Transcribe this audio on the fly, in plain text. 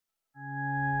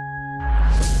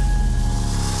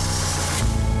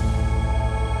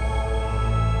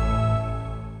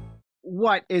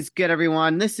What is good,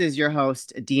 everyone? This is your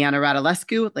host, Deanna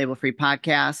Radulescu with Label Free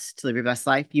Podcast. To live your best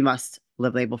life, you must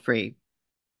live label free.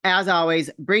 As always,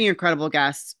 bring incredible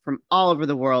guests from all over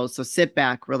the world, so sit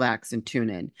back, relax, and tune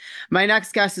in. My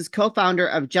next guest is co-founder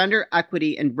of Gender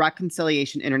Equity and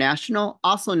Reconciliation International,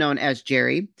 also known as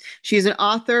Jerry. She is an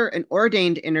author, an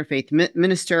ordained interfaith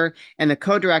minister, and the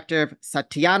co-director of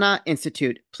Satyana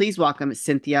Institute. Please welcome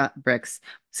Cynthia Brix.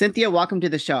 Cynthia, welcome to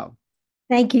the show.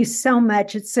 Thank you so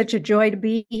much. It's such a joy to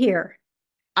be here.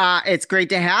 It's great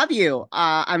to have you.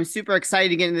 I'm super excited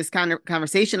to get into this kind of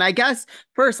conversation. I guess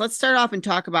first, let's start off and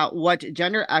talk about what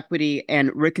Gender Equity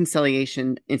and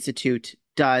Reconciliation Institute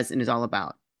does and is all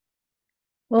about.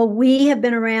 Well, we have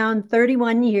been around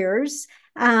 31 years,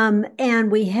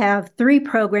 and we have three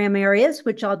program areas,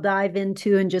 which I'll dive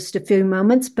into in just a few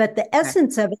moments. But the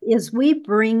essence of it is we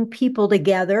bring people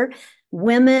together,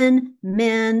 women,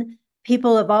 men,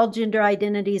 people of all gender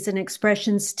identities and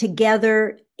expressions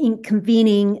together in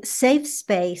convening safe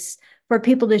space for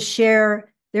people to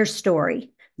share their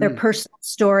story, their personal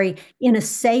story in a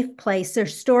safe place, their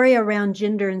story around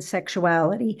gender and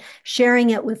sexuality,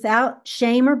 sharing it without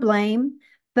shame or blame,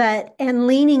 and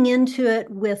leaning into it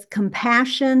with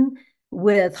compassion,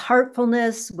 with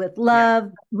heartfulness, with love,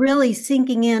 really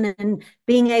sinking in and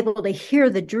being able to hear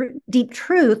the deep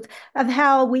truth of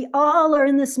how we all are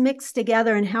in this mix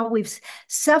together and how we've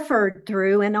suffered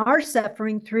through and are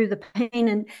suffering through the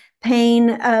pain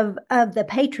of the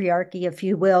patriarchy, if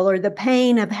you will, or the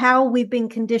pain of how we've been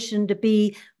conditioned to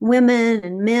be women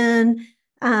and men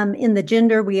in the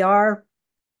gender we are.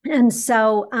 And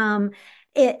so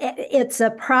it's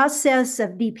a process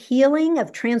of deep healing,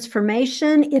 of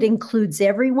transformation. It includes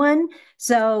everyone.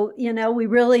 So, we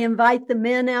really invite the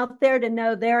men out there to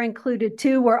know they're included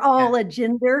too. We're all a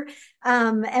gender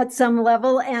at some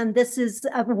level. And this is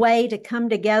a way to come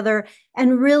together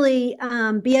and really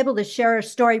be able to share our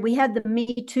story. We had the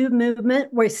Me Too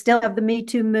movement. We still have the Me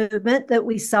Too movement that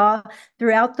we saw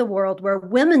throughout the world, where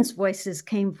women's voices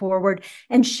came forward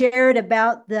and shared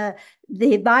about the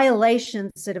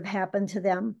violations that have happened to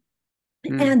them.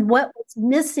 And what was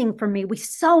missing for me, we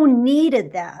so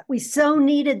needed that. We so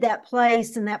needed that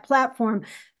place and that platform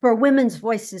for women's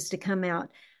voices to come out.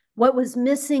 What was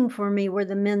missing for me were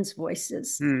the men's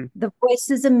voices, the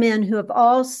voices of men who have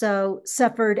also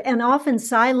suffered and often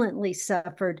silently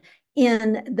suffered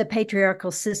in the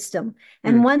patriarchal system.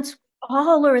 And once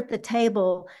all are at the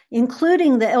table,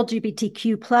 including the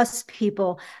LGBTQ plus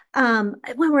people, when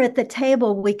we're at the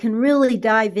table, we can really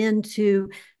dive into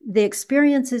the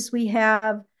experiences we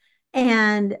have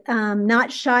and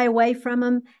not shy away from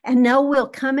them, and know we'll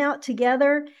come out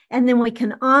together, and then we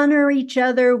can honor each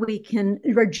other, we can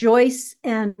rejoice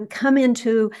and come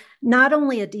into not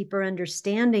only a deeper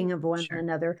understanding of one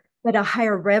another, but a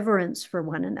higher reverence for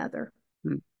one another.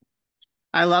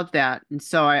 I love that. And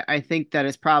so I think that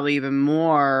is probably even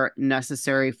more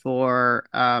necessary for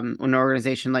an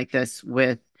organization like this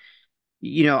with,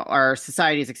 our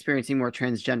society is experiencing more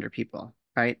transgender people,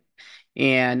 right?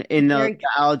 And in the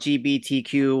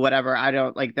LGBTQ, whatever, I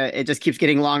don't like that. It just keeps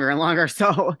getting longer and longer.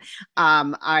 So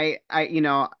I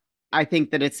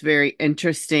think that it's very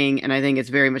interesting and I think it's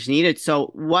very much needed. So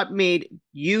what made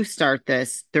you start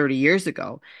this 30 years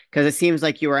ago? Because it seems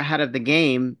like you were ahead of the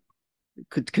game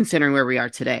considering where we are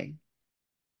today.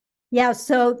 Yeah,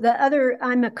 so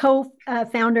I'm a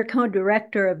co-founder,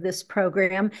 co-director of this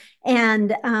program.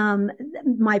 And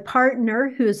my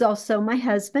partner, who is also my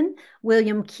husband,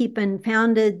 William Keepan,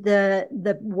 founded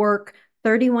the work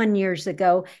 31 years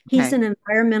ago. He's an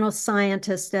environmental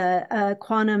scientist, a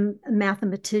quantum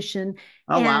mathematician.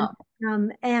 Oh, wow.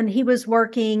 And he was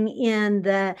working in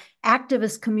the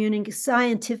activist community,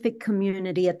 scientific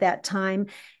community at that time.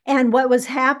 And what was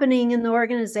happening in the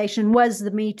organization was the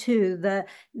Me Too.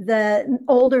 The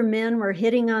older men were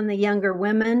hitting on the younger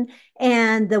women,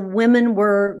 and the women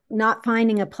were not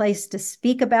finding a place to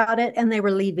speak about it, and they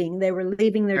were leaving. They were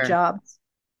leaving their jobs.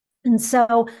 And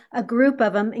so a group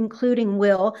of them, including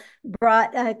Will,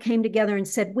 came together and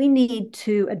said, we need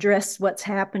to address what's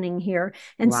happening here.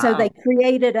 And so they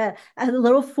created a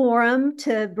little forum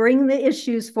to bring the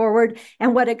issues forward.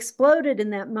 And what exploded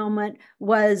in that moment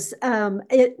was,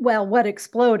 what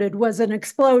exploded was an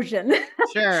explosion.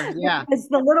 Sure, yeah. Because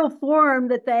the little forum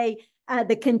that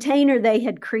the container they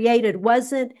had created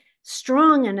wasn't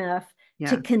strong enough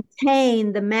to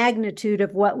contain the magnitude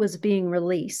of what was being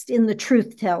released in the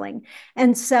truth telling.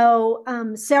 And so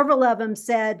several of them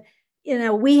said,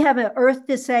 we have an earth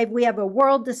to save, we have a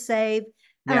world to save.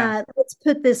 Let's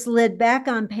put this lid back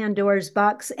on Pandora's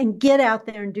box and get out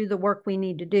there and do the work we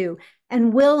need to do.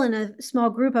 And Will and a small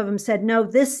group of them said, no,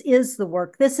 this is the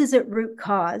work. This is at root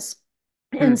cause.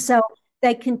 And so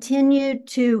they continued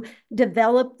to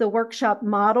develop the workshop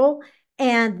model.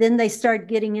 And then they started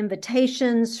getting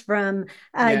invitations from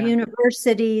Yeah.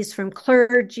 universities, from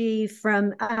clergy,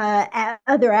 from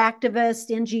other activists,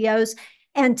 NGOs,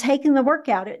 and taking the work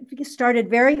out. It started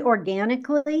very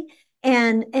organically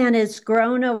and it's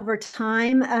grown over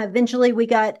time. Eventually, we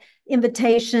got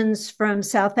invitations from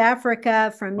South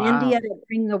Africa, from Wow. India to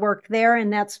bring the work there,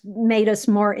 and that's made us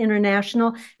more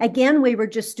international. Again, we were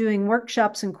just doing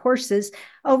workshops and courses.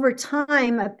 Over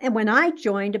time, and when I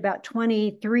joined about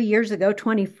 23 years ago,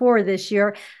 24 this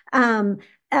year,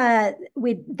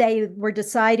 they were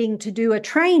deciding to do a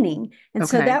training, and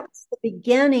so Okay. that was the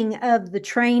beginning of the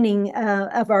training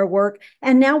of our work.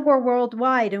 And now we're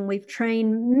worldwide, and we've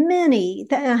trained many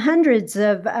hundreds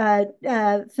of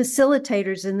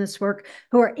facilitators in this work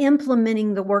who are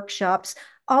implementing the workshops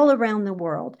all around the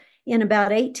world. In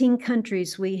about 18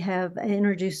 countries, we have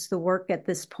introduced the work at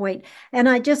this point. And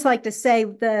I just like to say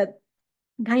the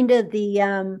kind of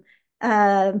the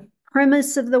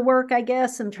premise of the work, I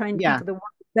guess. I'm trying to think Yeah. of the word,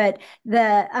 but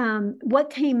the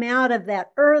what came out of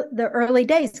that the early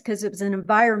days, because it was an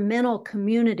environmental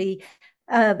community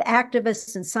of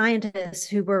activists and scientists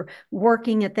who were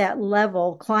working at that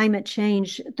level. Climate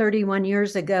change 31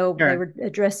 years ago, they Sure. were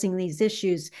addressing these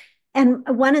issues. And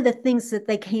one of the things that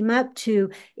they came up to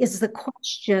is the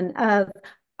question of,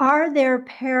 are there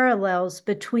parallels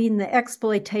between the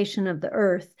exploitation of the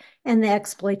earth and the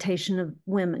exploitation of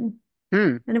women?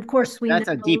 Hmm. And of course, we That's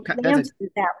a know deep, the that's a, answer to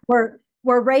that.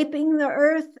 We're raping the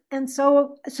earth, and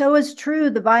so is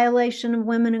true the violation of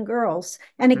women and girls.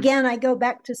 And hmm. again, I go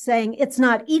back to saying it's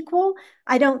not equal,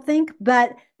 I don't think,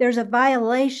 but there's a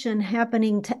violation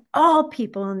happening to all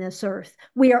people on this earth.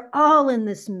 We are all in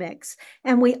this mix,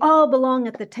 and we all belong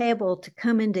at the table to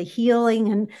come into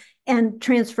healing and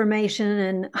transformation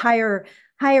and higher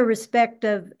respect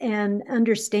of and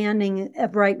understanding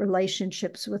of right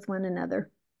relationships with one another.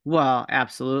 Well,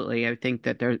 absolutely. I think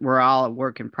that we're all a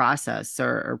work in process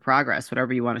or progress,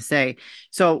 whatever you want to say.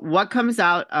 So, what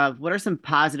are some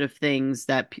positive things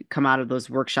that come out of those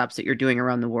workshops that you're doing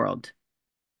around the world?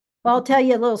 Well, I'll tell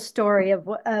you a little story of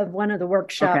one of the Okay.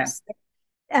 workshops.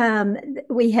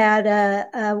 We had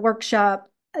a workshop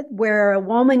where a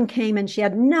woman came and she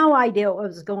had no idea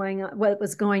what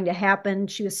was going to happen.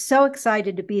 She was so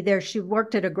excited to be there. She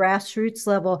worked at a grassroots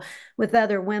level with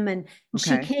other women.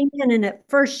 She Okay. came in, and at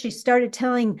first she started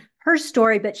telling her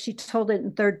story, but she told it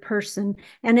in third person.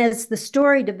 And as the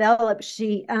story developed,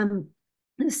 she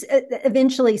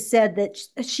eventually said that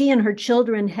she and her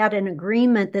children had an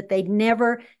agreement that they'd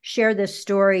never share this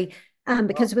story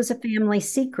because Well, it was a family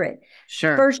secret.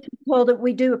 sure. First, we told that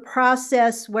we do a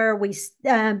process where we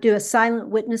do a silent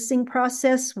witnessing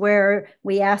process where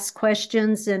we ask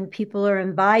questions and people are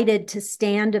invited to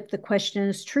stand if the question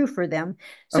is true for them.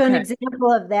 So, an Okay.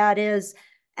 example of that is,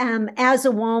 as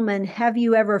a woman, have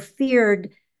you ever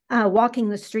feared walking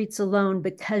the streets alone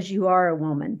because you are a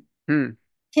woman? Hmm.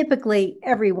 Typically,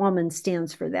 every woman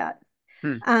stands for that.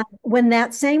 Hmm. When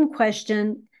that same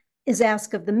question is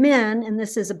asked of the men, and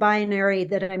this is a binary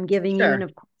that I'm giving you, and Sure.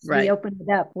 of course, we Right. open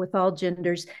it up with all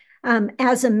genders.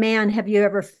 As a man, have you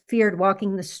ever feared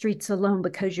walking the streets alone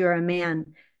because you're a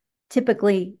man?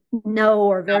 Typically, no,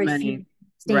 or Not very many. few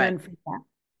Right. stand for that.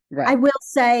 I Right. will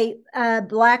say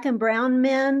Black and brown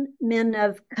men, men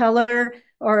of color,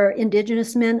 or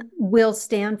indigenous men will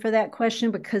stand for that question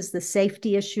because the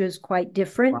safety issue is quite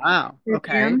different Wow. for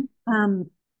Okay. them.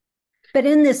 But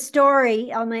in this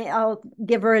story, I'll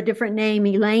give her a different name.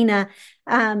 Elena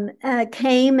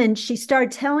came and she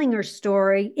started telling her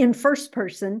story in first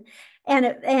person,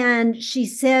 and she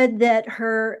said that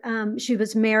she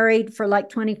was married for like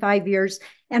 25 years,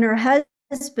 and her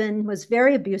husband was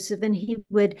very abusive, and he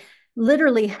would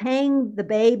literally hang the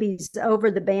babies over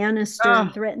the banister Oh,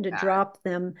 and threaten to God. drop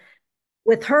them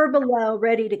with her below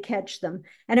ready to catch them.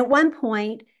 And at one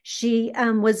point, she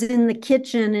was in the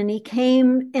kitchen and he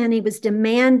came and he was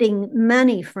demanding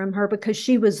money from her because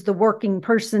she was the working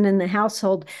person in the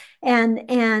household.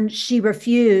 And she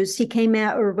refused. He came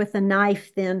at her with a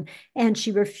knife then, and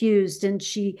she refused. And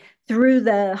she threw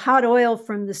the hot oil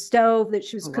from the stove that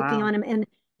she was Oh, cooking wow. on him, and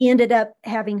he ended up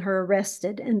having her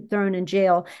arrested and thrown in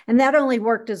jail. And that only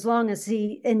worked as long as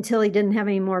until he didn't have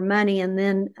any more money, and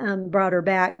then brought her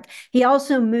back. He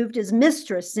also moved his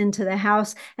mistress into the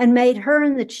house and made her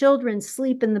and the children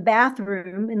sleep in the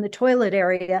bathroom in the toilet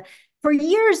area. For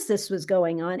years, this was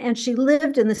going on, and she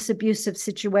lived in this abusive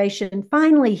situation.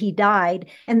 Finally, he died,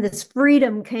 and this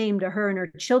freedom came to her and her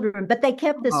children, but they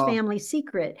kept this Oh, family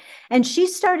secret. And she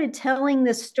started telling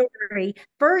this story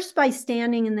first by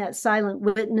standing in that silent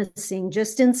witnessing,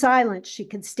 just in silence. She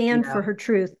could stand yeah. for her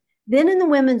truth. Then in the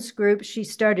women's group, she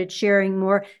started sharing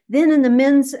more. Then in the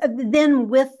men's, then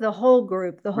with the whole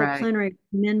group, the whole Right. plenary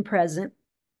men present.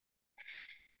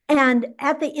 And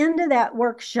at the end of that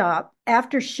workshop,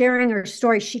 after sharing her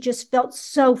story, she just felt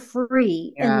so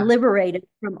free and Yeah. liberated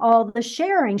from all the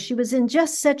sharing. She was in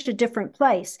just such a different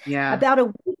place. Yeah. About a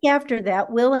week after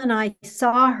that, Will and I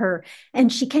saw her,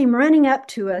 and she came running up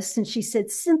to us and she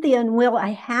said, Cynthia and Will,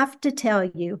 I have to tell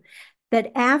you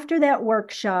that after that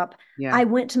workshop, Yeah. I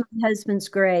went to my husband's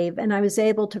grave and I was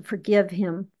able to forgive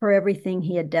him for everything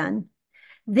he had done.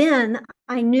 Then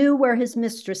I knew where his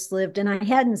mistress lived, and I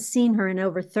hadn't seen her in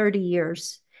over 30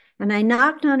 years. And I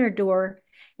knocked on her door,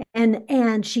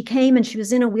 and she came, and she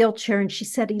was in a wheelchair, and she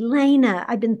said, Elena,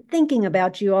 I've been thinking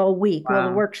about you all week. Well, the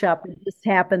Wow. workshop had just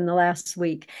happened the last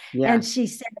week. Yeah. And she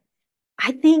said,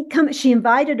 I think come, she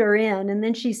invited her in, and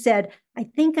then she said, I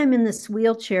think I'm in this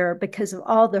wheelchair because of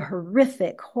all the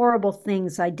horrific, horrible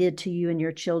things I did to you and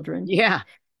your children. Yeah.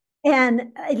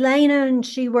 And Elena and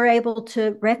she were able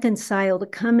to reconcile, to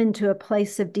come into a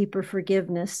place of deeper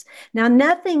forgiveness. Now,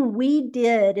 nothing we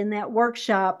did in that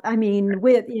workshop, I mean,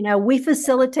 we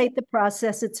facilitate the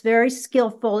process. It's very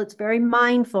skillful, it's very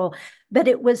mindful, but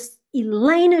it was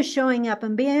Elena showing up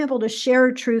and being able to share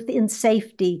her truth in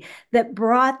safety that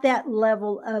brought that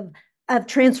level of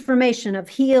transformation, of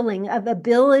healing, of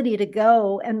ability to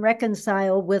go and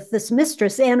reconcile with this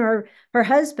mistress and her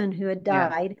husband who had Yeah.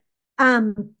 died.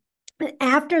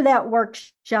 After that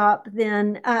workshop,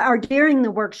 then, or during the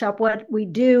workshop, what we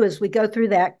do is we go through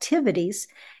the activities.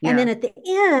 And Yeah. then at the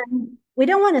end, we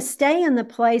don't want to stay in the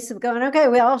place of going, okay,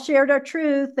 we all shared our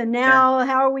truth. And Yeah. now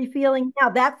how are we feeling now?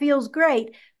 That feels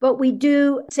great. But we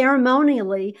do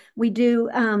ceremonially, we do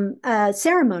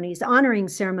ceremonies, honoring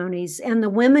ceremonies. And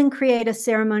the women create a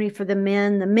ceremony for the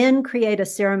men create a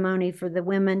ceremony for the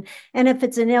women. And if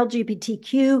it's an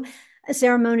LGBTQ a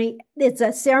ceremony, it's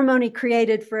a ceremony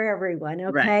created for everyone.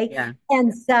 Right. Okay. Yeah.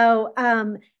 And so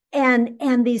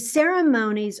and these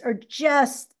ceremonies are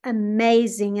just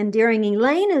amazing. And during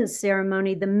Elena's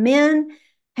ceremony, the men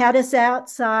had us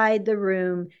outside the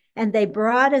room and they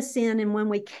brought us in. And when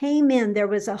we came in, there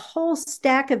was a whole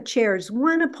stack of chairs,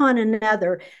 one upon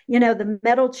another, the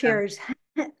metal Yeah. chairs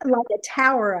like a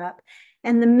tower up.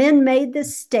 And the men made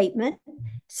this statement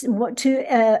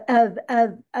of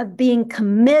being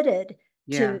committed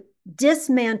Yeah. to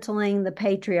dismantling the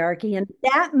patriarchy. And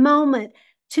that moment,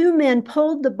 two men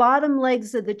pulled the bottom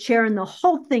legs of the chair, and the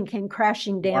whole thing came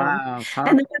crashing down. Wow.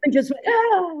 And the Powerful. women just went,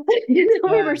 ah,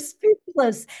 we were Yeah.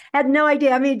 speechless, had no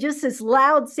idea. I mean, just this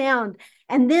loud sound.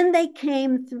 And then they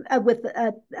came with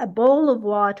a bowl of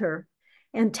water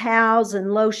and towels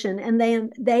and lotion, and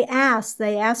they asked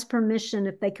permission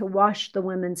if they could wash the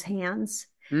women's hands.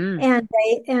 Mm.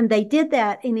 And they did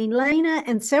that. And Elena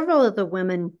and several of the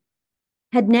women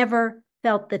had never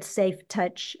felt the safe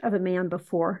touch of a man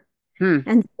before. Hmm.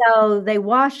 And so they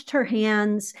washed her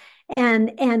hands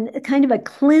and kind of a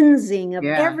cleansing of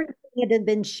Yeah. everything that had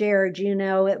been shared,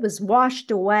 it was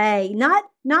washed away,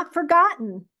 not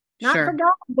forgotten. Not Sure.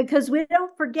 forgotten because we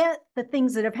don't forget the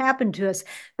things that have happened to us,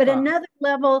 but Wow. another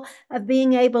level of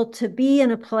being able to be in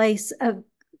a place of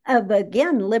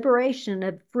again liberation,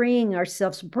 of freeing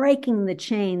ourselves, breaking the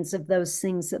chains of those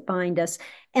things that bind us.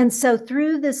 And so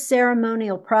through this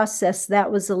ceremonial process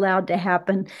that was allowed to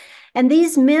happen. And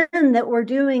these men that were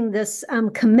doing this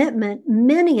commitment,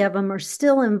 many of them are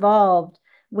still involved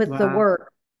with the Wow.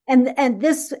 work. And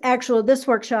this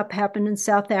workshop happened in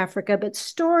South Africa, but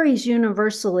stories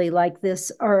universally like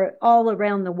this are all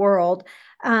around the world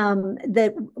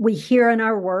that we hear in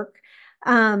our work.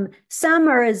 Some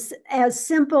are as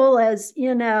simple as, he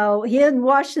hadn't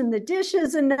washing the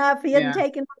dishes enough, he hadn't Yeah.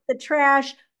 taken out the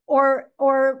trash, or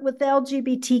with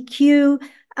LGBTQ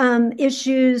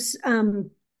issues, the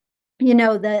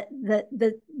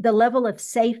level of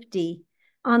safety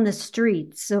on the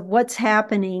streets of what's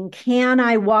happening. Can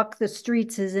I walk the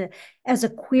streets as a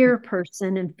queer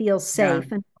person and feel Yeah.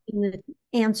 safe? And the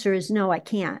answer is no, I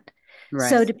can't. Right.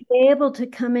 So to be able to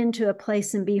come into a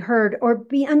place and be heard or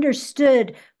be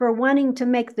understood for wanting to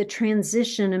make the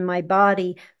transition in my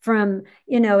body from,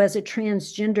 as a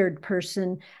transgendered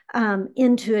person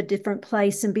into a different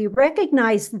place and be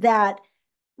recognized that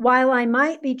while I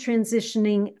might be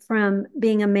transitioning from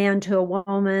being a man to a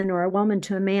woman or a woman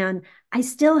to a man, I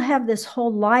still have this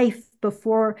whole life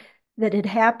before that had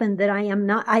happened that I am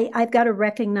not, I've got to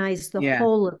recognize the Yeah.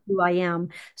 whole of who I am.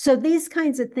 So these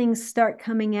kinds of things start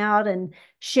coming out and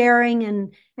sharing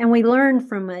and we learn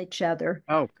from each other.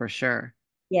 Oh, for sure.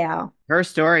 Yeah. Her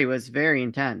story was very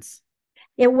intense.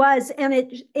 It was, and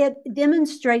it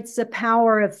demonstrates the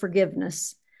power of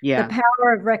forgiveness. Yeah. the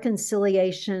power of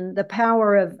reconciliation, the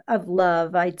power of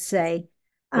love, I'd say.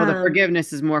 Well, the Um,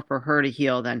 forgiveness is more for her to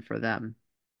heal than for them,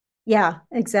 yeah,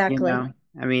 you exactly. know?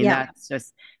 I mean, Yeah, that's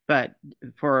just, but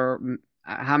for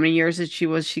how many years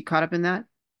was she caught up in that?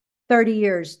 30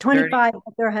 years, 30? 25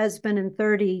 with her husband, and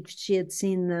 30 she hadn't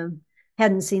seen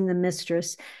the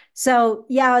mistress. So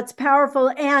yeah, it's powerful.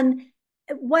 And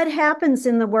what happens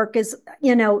in the work is,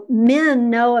 men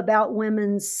know about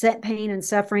women's pain and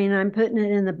suffering. And I'm putting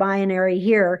it in the binary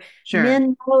here. Sure.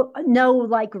 Men know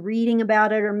like reading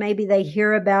about it, or maybe they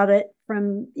hear about it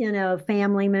from,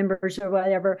 family members or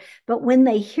whatever. But when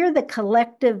they hear the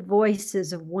collective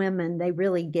voices of women, they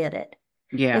really get it.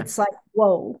 Yeah. It's like,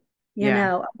 whoa,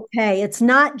 Yeah. okay, it's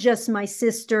not just my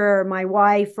sister or my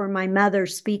wife or my mother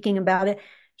speaking about it.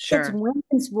 It's Sure.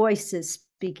 women's voices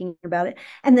speaking about it.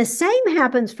 And the same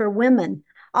happens for women.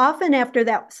 Often after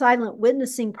that silent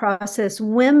witnessing process,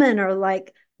 women are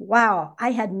like, wow,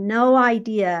 I had no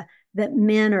idea that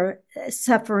men are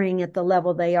suffering at the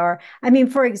level they are. I mean,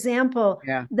 for example,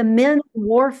 Yeah. the men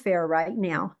warfare right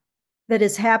now that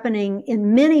is happening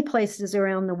in many places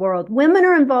around the world. Women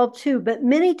are involved too, but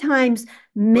many times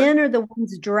What? men are the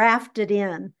ones drafted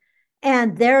in,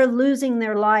 and they're losing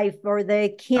their life, or they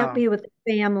can't Oh, be with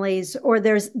their families, or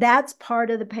that's part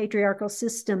of the patriarchal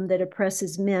system that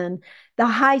oppresses men. The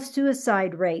high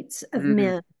suicide rates of mm,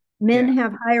 men. Men yeah.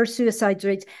 have higher suicide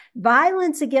rates.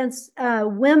 Violence against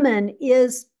women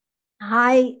is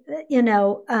high,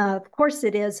 of course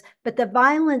it is, but the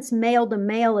violence male to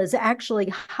male is actually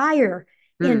higher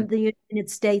Hmm. in the United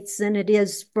States than it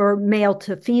is for male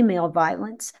to female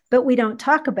violence, but we don't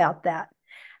talk about that.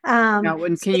 Now,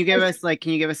 when So can you give us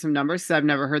some numbers? 'Cause I've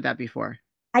never heard that before.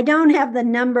 I don't have the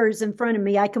numbers in front of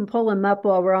me. I can pull them up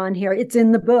while we're on here. It's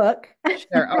in the book.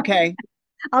 Sure. Okay.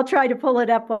 I'll try to pull it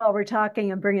up while we're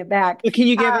talking and bring it back. But can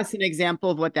you give us an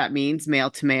example of what that means, male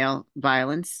to male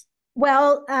violence?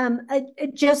 Well,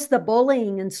 just the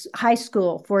bullying in high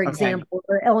school, for Okay. example,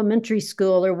 or elementary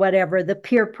school or whatever, the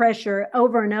peer pressure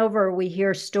over and over. We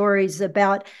hear stories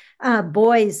about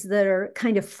boys that are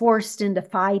kind of forced into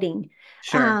fighting,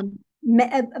 Sure.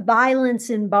 violence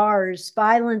in bars,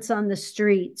 violence on the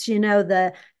streets,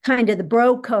 the kind of the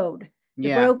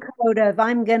Yeah. bro code of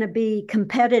I'm going to be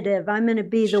competitive. I'm going to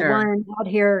be the Sure. one out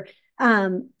here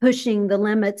pushing the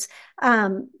limits.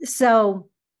 So,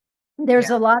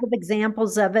 there's Yeah. a lot of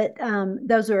examples of it.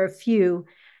 Those are a few.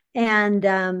 And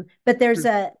but there's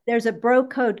a bro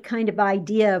code kind of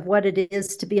idea of what it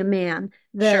is to be a man.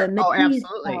 Sure. Oh,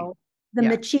 absolutely. The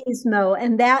Yeah. machismo,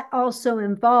 and that also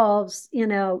involves,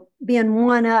 being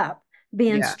one up,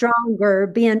 being Yeah. stronger,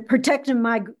 being protecting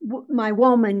my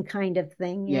woman kind of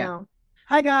thing, Yeah.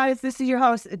 Hi, guys. This is your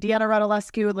host, Deanna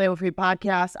Radulescu with Label Free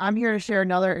Podcast. I'm here to share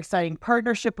another exciting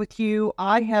partnership with you.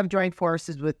 I have joined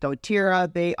forces with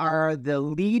doTERRA. They are the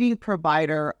leading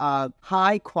provider of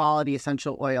high quality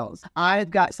essential oils. I've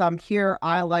got some here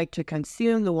I like to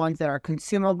consume, the ones that are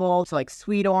consumable. So, like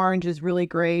sweet orange is really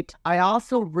great. I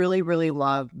also really, really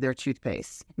love their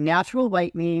toothpaste. Natural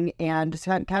whitening and just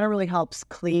kind of really helps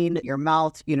clean your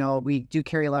mouth. We do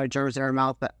carry a lot of germs in our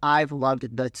mouth, but I've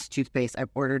loved this toothpaste. I've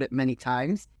ordered it many times.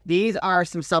 These are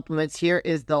some supplements. Here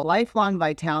is the Lifelong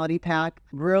Vitality Pack.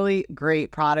 Really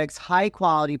great products, high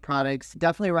quality products.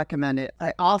 Definitely recommend it.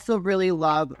 I also really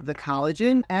love the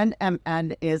collagen.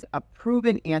 NMN is a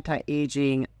proven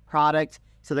anti-aging product.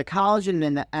 So the collagen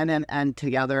and the NMN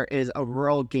together is a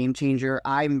real game changer.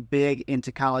 I'm big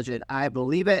into collagen. I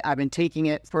believe it. I've been taking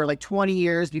it for like 20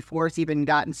 years before it's even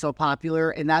gotten so popular.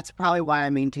 And that's probably why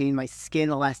I maintain my skin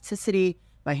elasticity,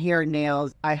 my hair and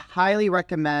nails. I highly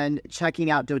recommend checking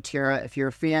out doTERRA if you're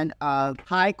a fan of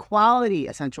high quality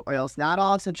essential oils. Not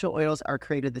all essential oils are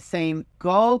created the same.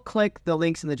 Go click the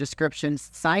links in the description,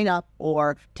 sign up,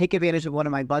 or take advantage of one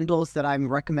of my bundles that I'm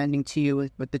recommending to you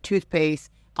with the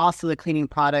toothpaste, also the cleaning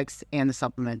products and the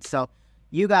supplements. So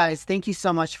you guys, thank you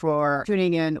so much for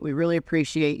tuning in. We really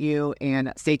appreciate you,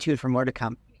 and stay tuned for more to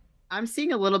come. I'm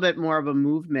seeing a little bit more of a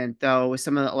movement, though, with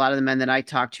a lot of the men that I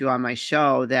talk to on my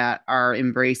show that are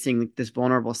embracing this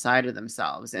vulnerable side of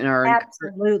themselves and that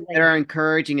Absolutely. are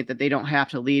encouraging it, that they don't have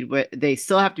to lead with, they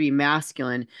still have to be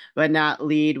masculine, but not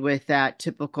lead with that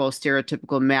typical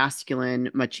stereotypical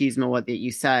masculine machismo, what that you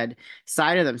said,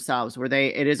 side of themselves, where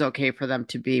it is okay for them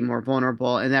to be more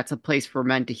vulnerable, and that's a place for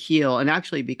men to heal and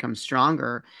actually become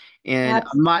stronger in a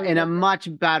Absolutely.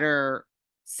 much better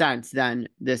sense than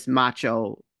this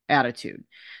macho attitude.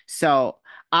 So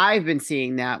I've been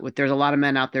seeing that there's a lot of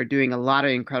men out there doing a lot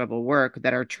of incredible work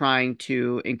that are trying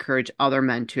to encourage other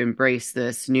men to embrace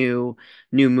this new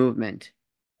movement.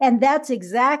 And that's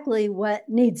exactly what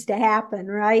needs to happen,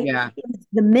 right? Yeah.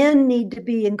 The men need to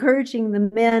be encouraging the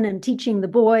men and teaching the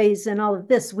boys and all of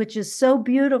this, which is so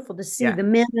beautiful to see. Yeah. The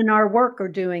men in our work are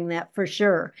doing that for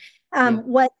sure. Yeah.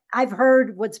 What I've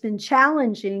heard, what's been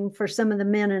challenging for some of the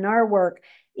men in our work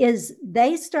is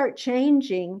they start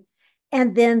changing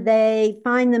and then they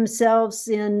find themselves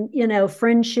in,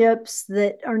 friendships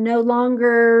that are no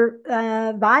longer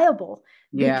viable.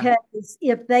 Yeah. Because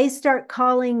if they start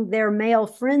calling their male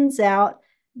friends out,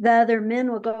 the other men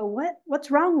will go,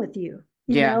 what's wrong with you?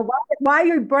 Yeah. Why are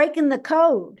you breaking the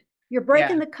code? You're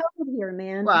breaking Yeah. the code here,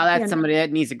 man. Well, that's somebody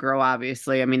that needs to grow,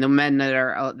 obviously. I mean, the men that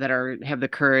are have the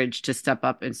courage to step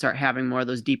up and start having more of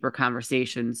those deeper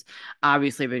conversations,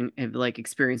 obviously have like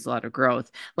experienced a lot of growth.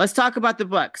 Let's talk about the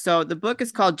book. So the book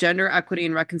is called Gender Equity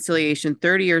and Reconciliation: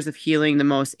 30 Years of Healing the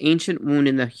Most Ancient Wound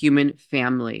in the Human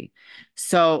Family.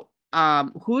 So,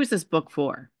 who is this book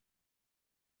for?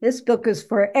 This book is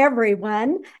for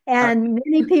everyone. And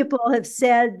many people have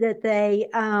said that they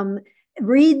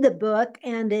read the book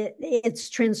and it's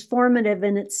transformative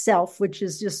in itself, which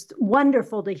is just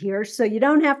wonderful to hear. So you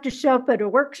don't have to show up at a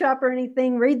workshop or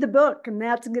anything. Read the book, and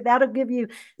that'll give you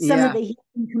some of the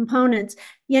healing components.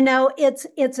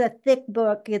 It's a thick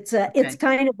book. It's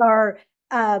kind of our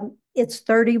it's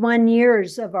 31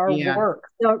 years of our work.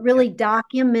 So it really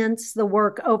documents the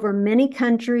work over many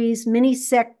countries, many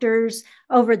sectors,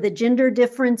 over the gender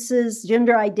differences,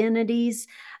 gender identities.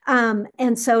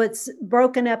 And so it's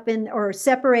broken up or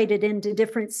separated into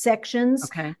different sections,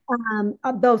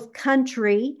 both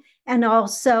country. And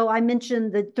also, I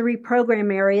mentioned the 3 program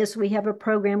areas. We have a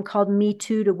program called Me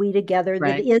Too to We Together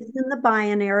that is in the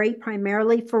binary,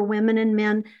 primarily for women and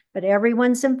men, but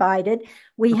everyone's invited.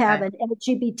 We have an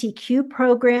LGBTQ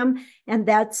program, and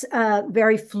that's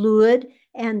very fluid.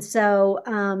 And so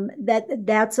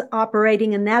that's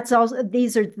operating, and that's also,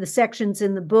 these are the sections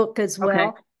in the book as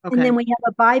well. And then we have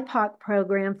a BIPOC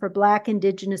program for Black,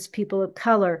 Indigenous people of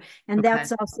color, and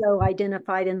that's also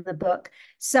identified in the book.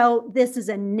 So this is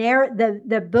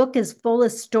the book is full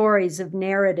of stories of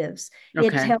narratives. It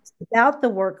tells about the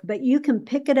work, but you can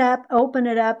pick it up, open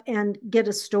it up, and get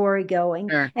a story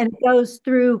going. And it goes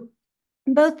through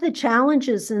both the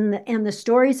challenges and the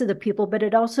stories of the people, but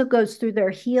it also goes through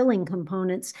their healing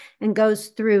components and goes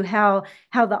through how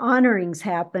the honorings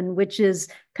happen, which is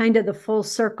kind of the full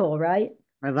circle, right?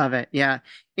 I love it. Yeah.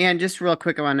 And just real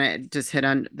quick, I want to just hit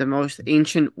on the most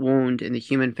ancient wound in the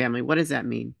human family. What does that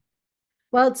mean?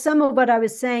 Well, it's some of what I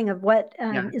was saying of what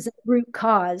is a root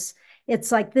cause.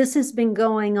 It's like this has been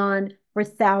going on for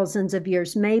thousands of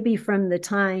years, maybe from the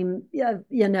time,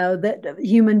 that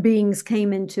human beings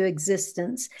came into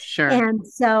existence. Sure. And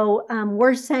so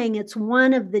we're saying it's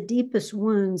one of the deepest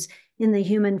wounds in the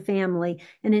human family.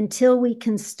 And until we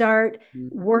can start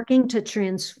working to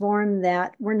transform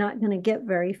that, we're not going to get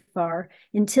very far.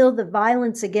 Until the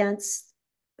violence against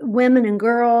women and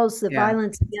girls, the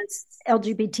violence against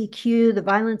LGBTQ, the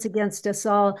violence against us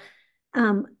all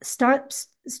starts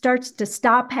to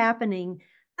stop happening,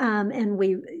 and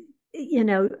we,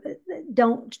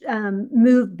 don't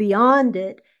move beyond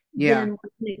it, then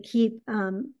we're going to keep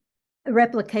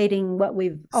replicating what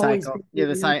we've always been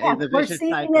doing. We're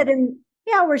seeing it in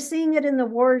we're seeing it in the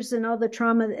wars and all the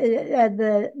trauma,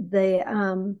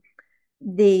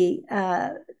 the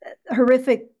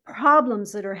horrific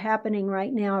problems that are happening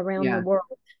right now around the world.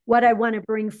 What I want to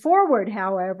bring forward,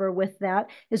 however, with that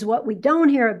is what we don't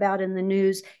hear about in the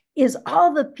news is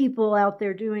all the people out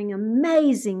there doing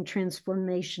amazing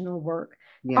transformational work.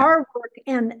 Our work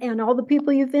and all the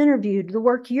people you've interviewed, the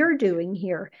work you're doing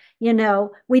here,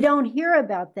 we don't hear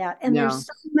about that. And there's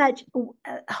so much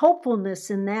hopefulness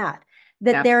in that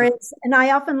there is. And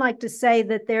I often like to say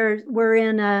that we're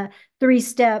in a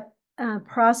 3-step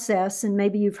process, and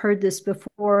maybe you've heard this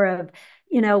before of,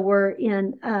 we're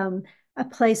in a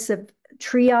place of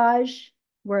triage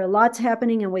where a lot's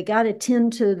happening and we got to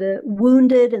tend to the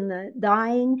wounded and the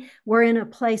dying. We're in a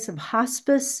place of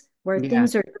hospice where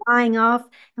things are dying off,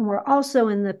 and we're also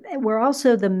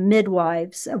the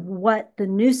midwives of what the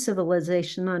new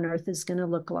civilization on Earth is going to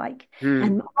look like.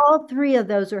 And all 3 of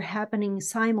those are happening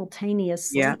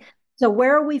simultaneously. So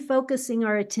where are we focusing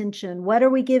our attention? What are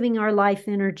we giving our life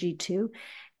energy to?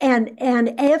 And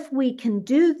if we can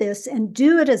do this and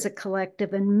do it as a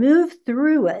collective and move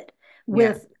through it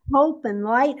with hope and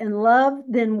light and love,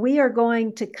 then we are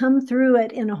going to come through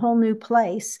it in a whole new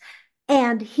place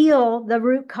and heal the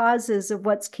root causes of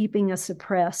what's keeping us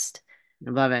oppressed.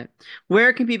 I love it.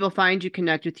 Where can people find you,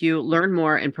 connect with you, learn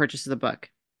more, and purchase the book?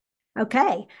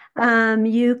 Okay.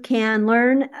 You can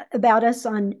learn about us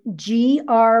on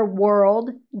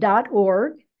grworld.org.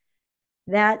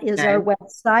 That is our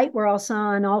website. We're also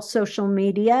on all social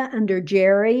media under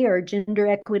Jerry or Gender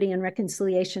Equity and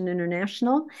Reconciliation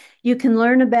International. You can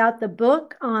learn about the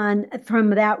book from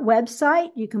that website.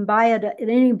 You can buy it at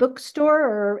any bookstore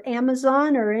or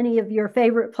Amazon or any of your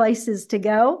favorite places to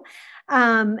go.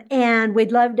 And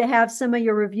we'd love to have some of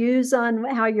your reviews on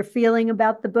how you're feeling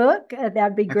about the book.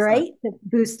 That'd be great to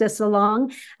boost us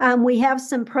along. We have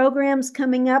some programs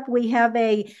coming up. We have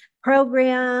a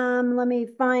program. Let me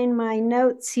find my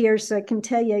notes here so I can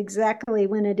tell you exactly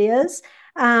when it is.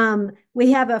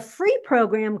 We have a free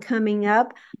program coming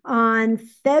up on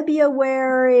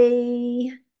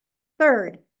February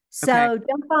 3rd. So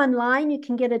jump online. You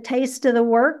can get a taste of the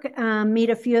work, meet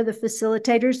a few of the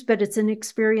facilitators, but it's an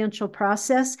experiential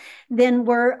process. Then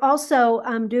we're also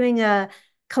doing a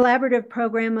collaborative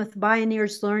program with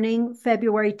Bioneers Learning,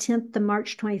 February 10th to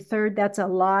March 23rd. That's a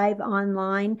live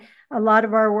online. A lot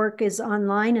of our work is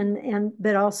online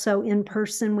but also in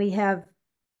person. We have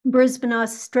Brisbane,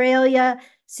 Australia,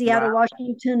 Seattle,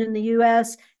 Washington in the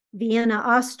US, Vienna,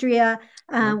 Austria.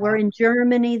 We're in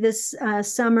Germany this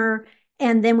summer.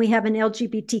 And then we have an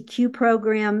LGBTQ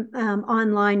program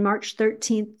online March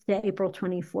 13th to April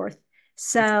 24th.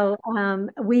 So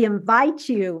we invite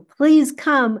you, please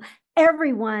come.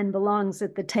 Everyone belongs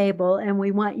at the table, and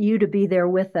we want you to be there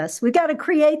with us. We got to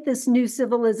create this new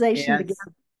civilization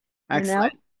together.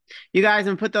 Excellent. You guys,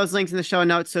 and put those links in the show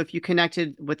notes. So if you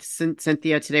connected with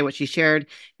Cynthia today, what she shared,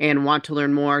 and want to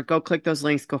learn more, go click those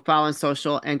links, go follow on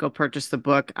social, and go purchase the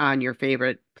book on your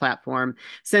favorite platform.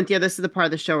 Cynthia, this is the part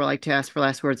of the show where I like to ask for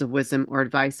last words of wisdom or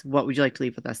advice. What would you like to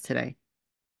leave with us today?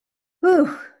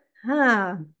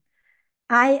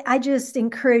 I just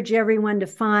encourage everyone to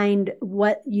find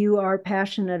what you are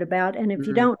passionate about. And if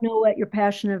you don't know what you're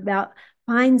passionate about,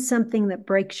 find something that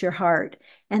breaks your heart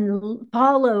and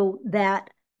follow that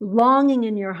longing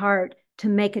in your heart to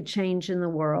make a change in the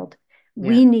world.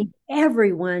 We need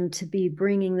everyone to be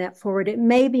bringing that forward. It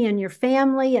may be in your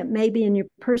family, it may be in your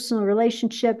personal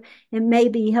relationship, it may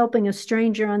be helping a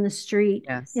stranger on the street,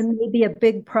 it may be a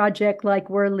big project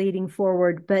like we're leading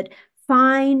forward, but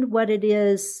find what it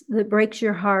is that breaks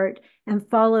your heart and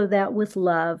follow that with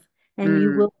love, and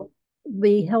you will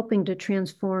be helping to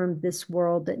transform this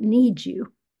world that needs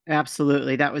you.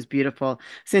 Absolutely. That was beautiful.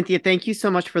 Cynthia, thank you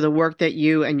so much for the work that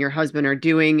you and your husband are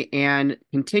doing and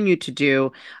continue to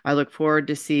do. I look forward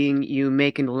to seeing you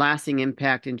make a lasting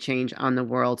impact and change on the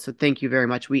world. So thank you very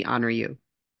much. We honor you.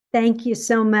 Thank you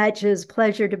so much. It was a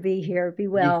pleasure to be here. Be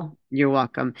well. You're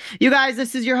welcome. You guys,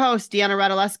 this is your host, Deanna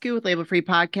Radulescu with Label Free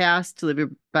Podcast. To live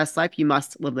your best life, you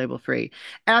must live label free.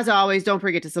 As always, don't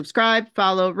forget to subscribe,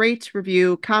 follow, rate,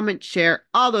 review, comment, share,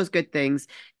 all those good things.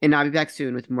 And I'll be back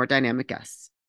soon with more dynamic guests.